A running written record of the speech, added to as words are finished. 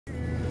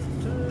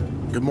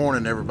Good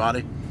morning,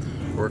 everybody.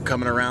 We're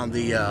coming around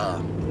the,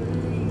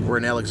 we're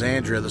in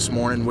Alexandria this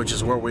morning, which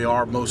is where we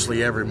are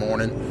mostly every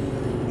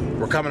morning.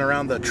 We're coming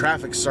around the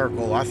traffic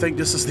circle. I think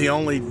this is the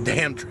only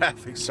damn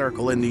traffic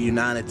circle in the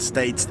United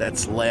States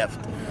that's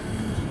left.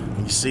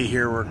 You see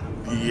here,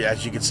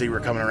 as you can see, we're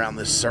coming around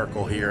this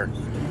circle here.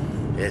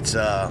 It's,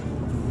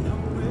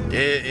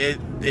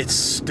 it's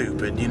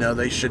stupid. You know,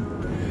 they should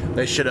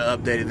have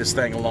updated this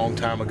thing a long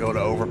time ago to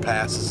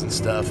overpasses and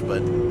stuff,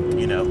 but,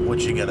 you know, what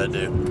you gonna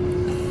do?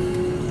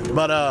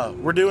 But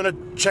we're doing a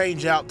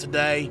change out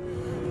today.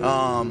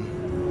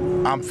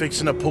 I'm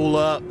fixing to pull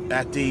up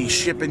at the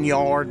shipping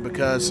yard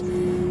because,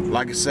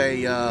 like I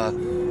say,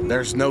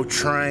 there's no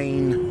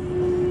Trane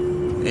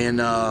in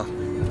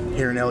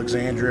here in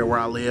Alexandria where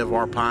I live,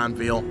 or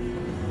Pineville.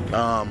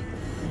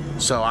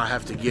 So I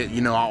have to get, you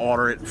know, I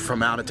order it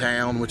from out of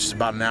town, which is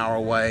about an hour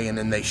away, and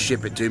then they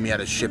ship it to me at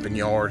a shipping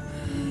yard.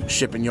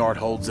 Shipping yard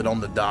holds it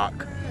on the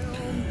dock.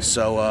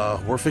 So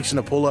we're fixing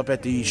to pull up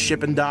at the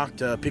shipping dock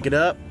to pick it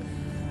up.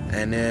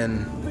 And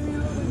then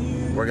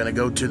we're gonna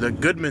go to the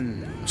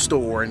Goodman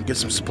store and get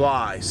some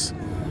supplies.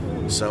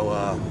 So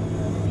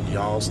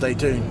y'all stay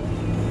tuned.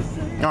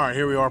 All right,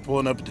 here we are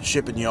pulling up at the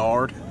shipping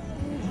yard.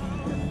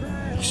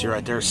 You see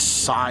right there,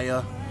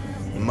 Saya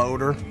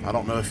motor. I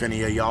don't know if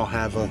any of y'all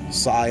have a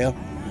Saya,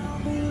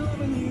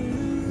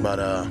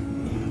 but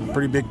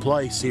pretty big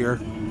place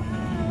here.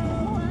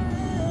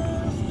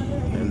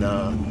 And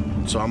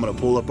so I'm gonna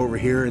pull up over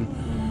here and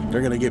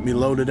they're gonna get me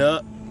loaded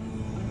up.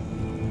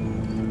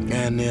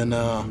 And then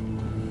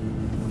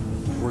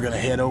we're gonna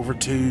head over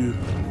to,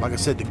 like I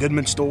said, the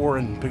Goodman store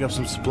and pick up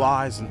some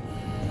supplies, and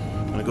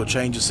I'm gonna go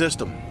change the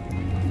system.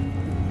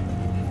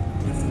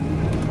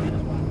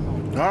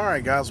 All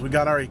right, guys, we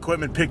got our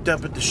equipment picked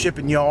up at the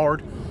shipping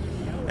yard,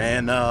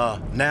 and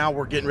now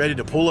we're getting ready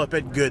to pull up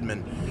at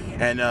Goodman.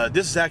 And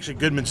this is actually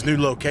Goodman's new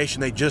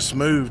location. They just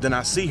moved, and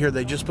I see here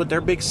they just put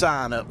their big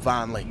sign up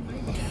finally.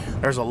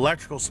 There's an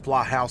electrical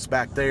supply house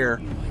back there,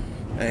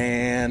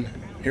 and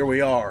here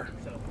we are.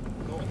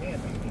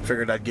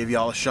 Figured I'd give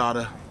y'all a shot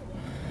of.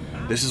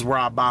 This is where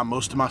I buy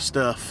most of my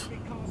stuff,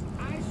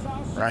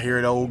 right here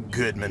at old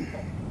Goodman.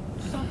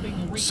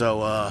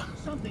 So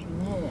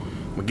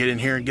we'll get in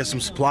here and get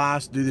some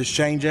supplies, do this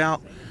change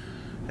out,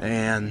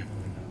 and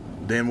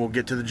then we'll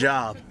get to the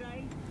job.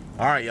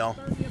 All right, y'all.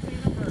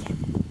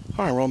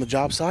 All right, we're on the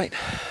job site.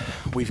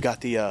 We've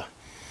got the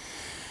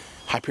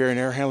Hyperion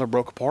air handler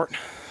broke apart.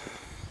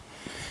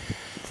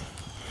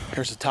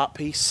 Here's the top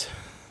piece,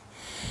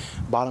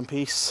 bottom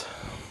piece.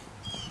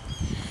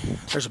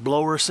 There's a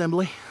blower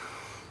assembly,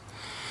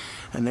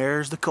 and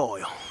there's the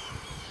coil.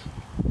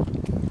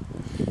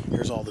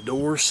 Here's all the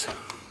doors.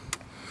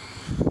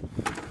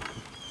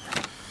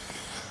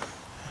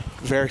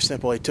 Very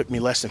simple. It took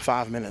me less than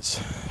 5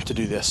 minutes to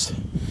do this,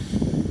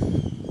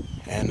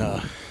 and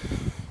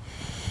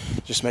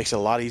just makes it a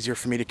lot easier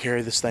for me to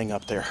carry this thing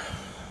up there.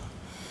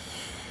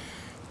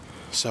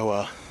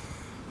 So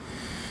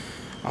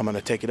I'm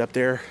gonna take it up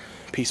there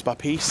piece by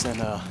piece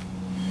and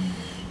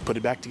put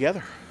it back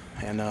together,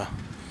 and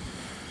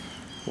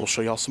we'll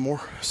show y'all some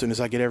more as soon as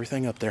I get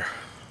everything up there.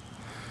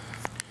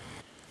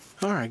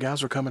 All right,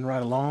 guys, we're coming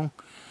right along.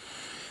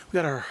 We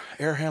got our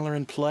air handler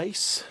in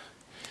place.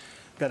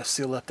 Got to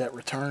seal up that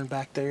return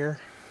back there.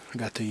 I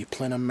got the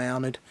plenum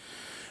mounted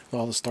with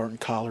all the starting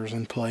collars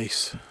in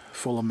place,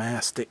 full of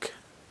mastic,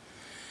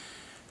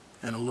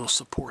 and a little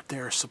support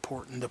there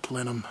supporting the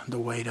plenum, the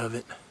weight of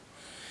it.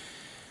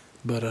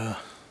 But I'm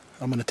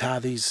going to tie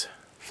these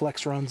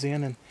flex runs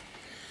in,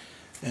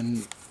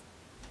 and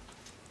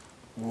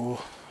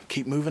we'll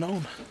keep moving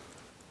on.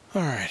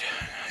 All right,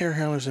 air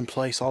handler's in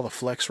place. All the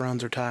flex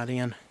runs are tied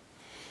in.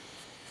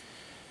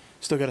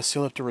 Still got to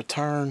seal up the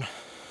return,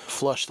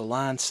 flush the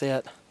line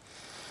set,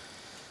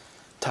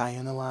 tie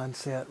in the line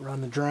set,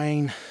 run the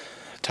drain,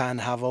 tie in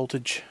the high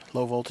voltage,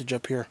 low voltage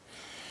up here,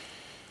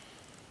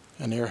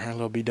 and the air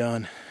handler will be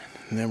done.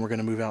 And then we're going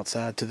to move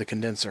outside to the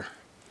condenser.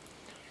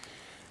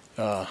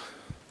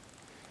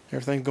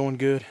 Everything's going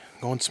good,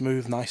 going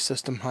smooth, nice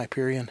system,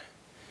 Hyperion.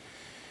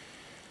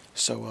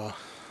 So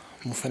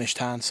we'll finish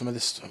tying some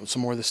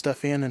more of this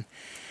stuff in, and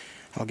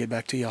I'll get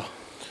back to y'all.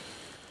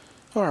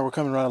 All right, we're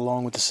coming right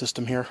along with the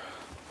system here.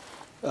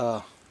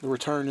 The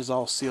return is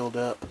all sealed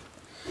up.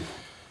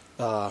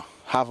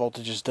 High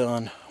voltage is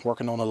done.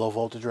 Working on the low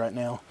voltage right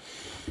now.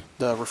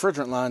 The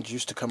refrigerant lines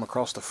used to come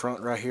across the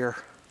front right here,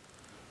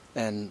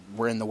 and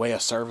were in the way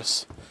of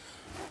service.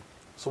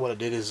 So what I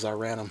did is I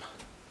ran them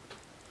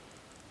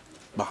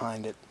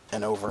behind it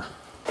and over.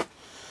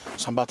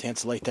 So I'm about to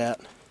insulate that,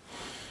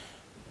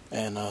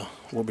 and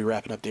we'll be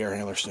wrapping up the air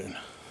handler soon.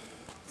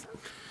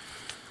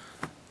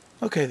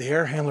 Okay, the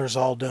air handler is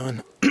all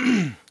done.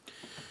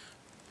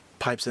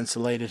 Pipes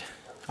insulated.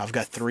 I've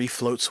got 3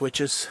 float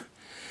switches.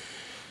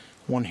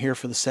 One here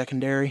for the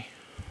secondary,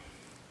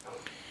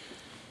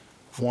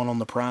 one on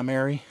the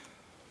primary,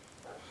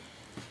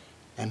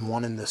 and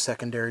one in the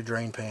secondary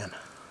drain pan.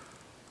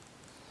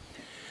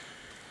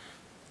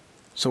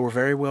 So we're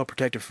very well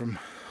protected from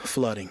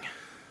flooding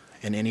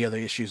and any other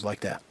issues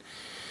like that.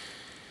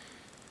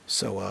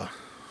 So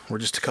We're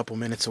just a couple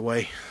minutes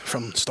away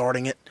from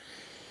starting it.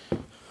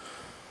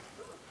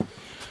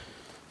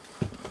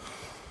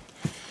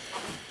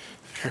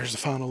 Here's the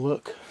final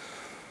look.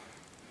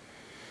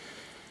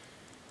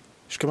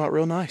 Should come out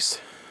real nice.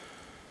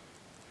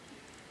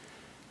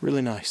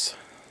 Really nice.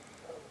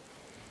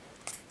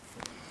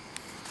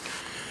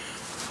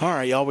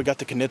 Alright, y'all, we got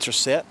the condenser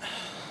set.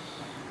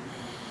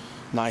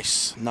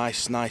 Nice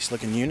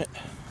looking unit.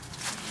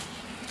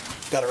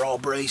 Got her all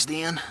brazed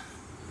in.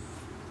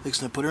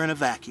 Fixing to put her in a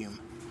vacuum.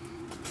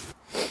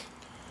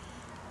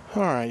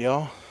 Alright,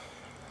 y'all.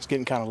 It's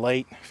getting kind of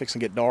late. Fixing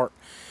to get dark.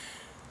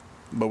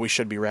 But we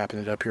should be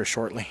wrapping it up here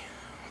shortly.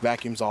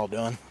 Vacuum's all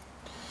done.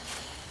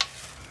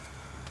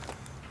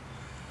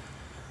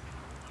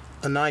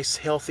 A nice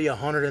healthy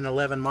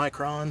 111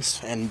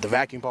 microns, and the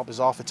vacuum pump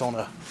is off. It's on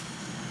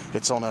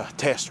a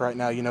test right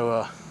now. You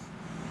know,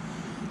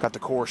 got the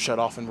core shut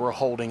off, and we're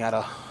holding at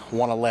a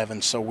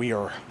 111, so we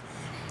are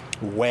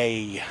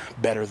way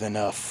better than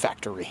a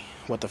factory,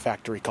 what the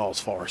factory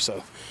calls for.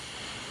 So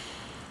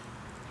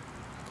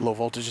low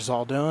voltage is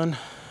all done.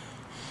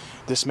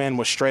 This man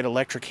was straight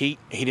electric heat.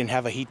 He didn't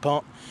have a heat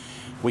pump.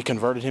 We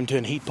converted him to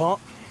a heat pump.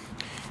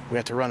 We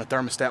had to run a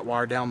thermostat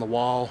wire down the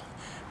wall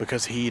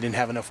because he didn't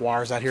have enough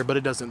wires out here, but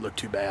it doesn't look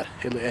too bad.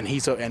 And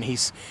he's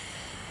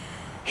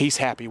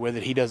happy with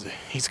it.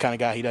 He's the kind of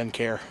guy, he doesn't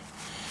care.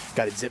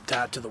 Got it zip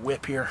tied to the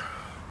whip here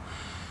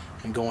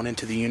and going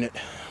into the unit,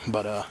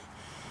 but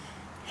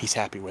he's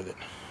happy with it,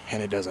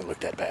 and it doesn't look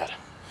that bad.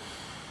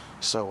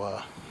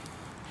 So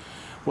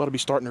we'll be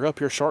starting her up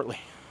here shortly.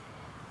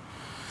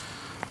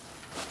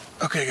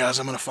 Okay guys,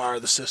 I'm gonna fire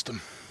the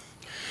system.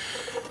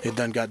 It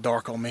done got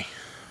dark on me.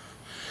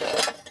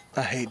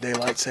 I hate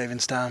daylight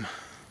savings time.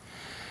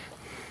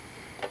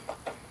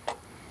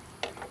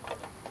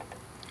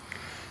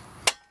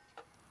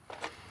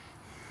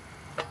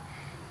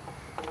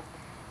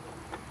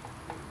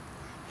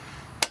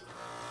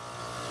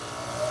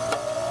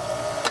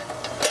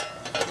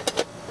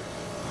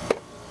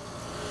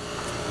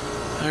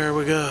 There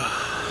we go.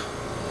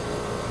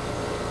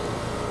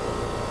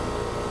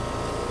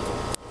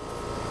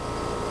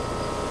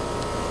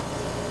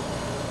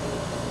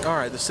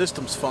 Alright, the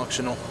system's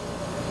functional.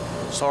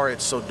 Sorry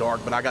it's so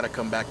dark, but I gotta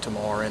come back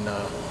tomorrow and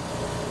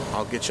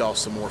I'll get y'all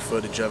some more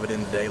footage of it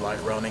in the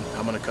daylight running.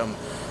 I'm gonna come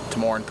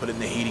tomorrow and put it in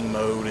the heating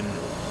mode and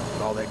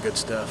all that good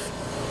stuff.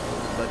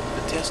 But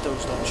the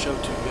testos don't show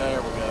too good.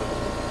 There we go.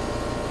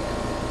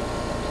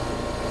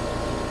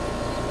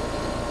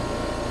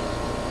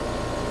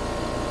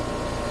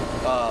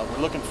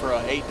 We're looking for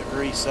an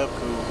 8-degree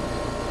subcool.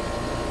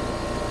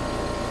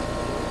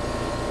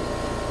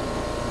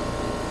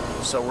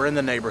 So we're in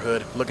the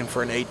neighborhood looking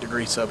for an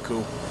 8-degree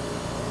subcool.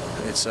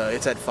 It's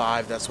at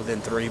 5. That's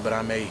within 3, but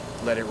I may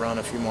let it run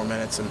a few more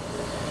minutes and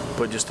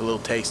put just a little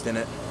taste in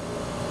it.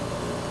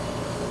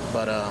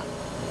 But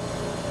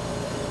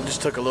it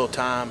just took a little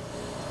time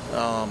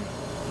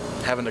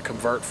having to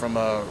convert from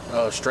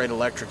a straight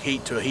electric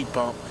heat to a heat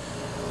pump.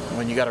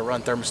 When you got to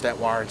run thermostat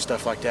wire and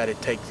stuff like that,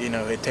 it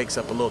takes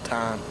up a little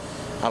time.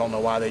 I don't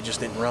know why they just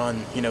didn't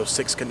run, you know,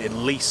 at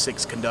least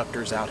 6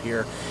 conductors out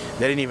here.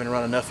 They didn't even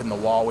run enough in the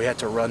wall. We had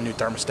to run new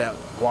thermostat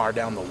wire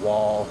down the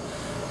wall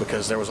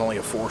because there was only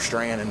a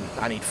 4-strand, and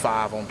I need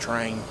 5 on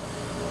Trane.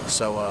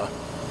 So,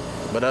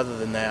 but other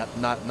than that,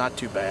 not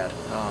too bad.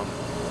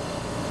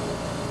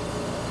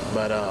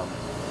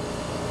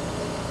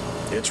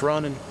 It's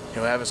running.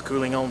 He'll have his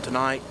cooling on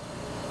tonight.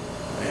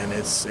 And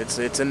it's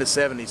in the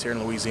 70s here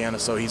in Louisiana,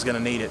 so he's going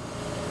to need it.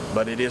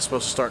 But it is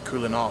supposed to start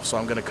cooling off, so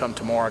I'm going to come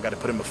tomorrow. I got to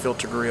put him a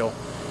filter grill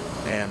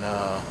and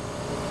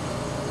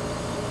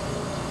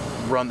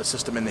run the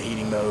system in the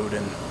heating mode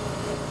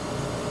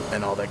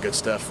and all that good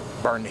stuff.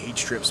 Burn the heat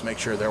strips, make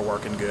sure they're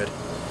working good.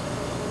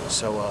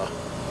 So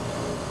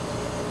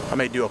I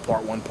may do a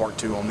part 1, part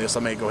 2 on this. I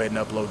may go ahead and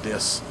upload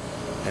this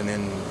and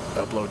then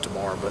upload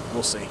tomorrow, but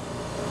we'll see.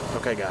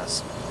 Okay,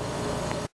 guys.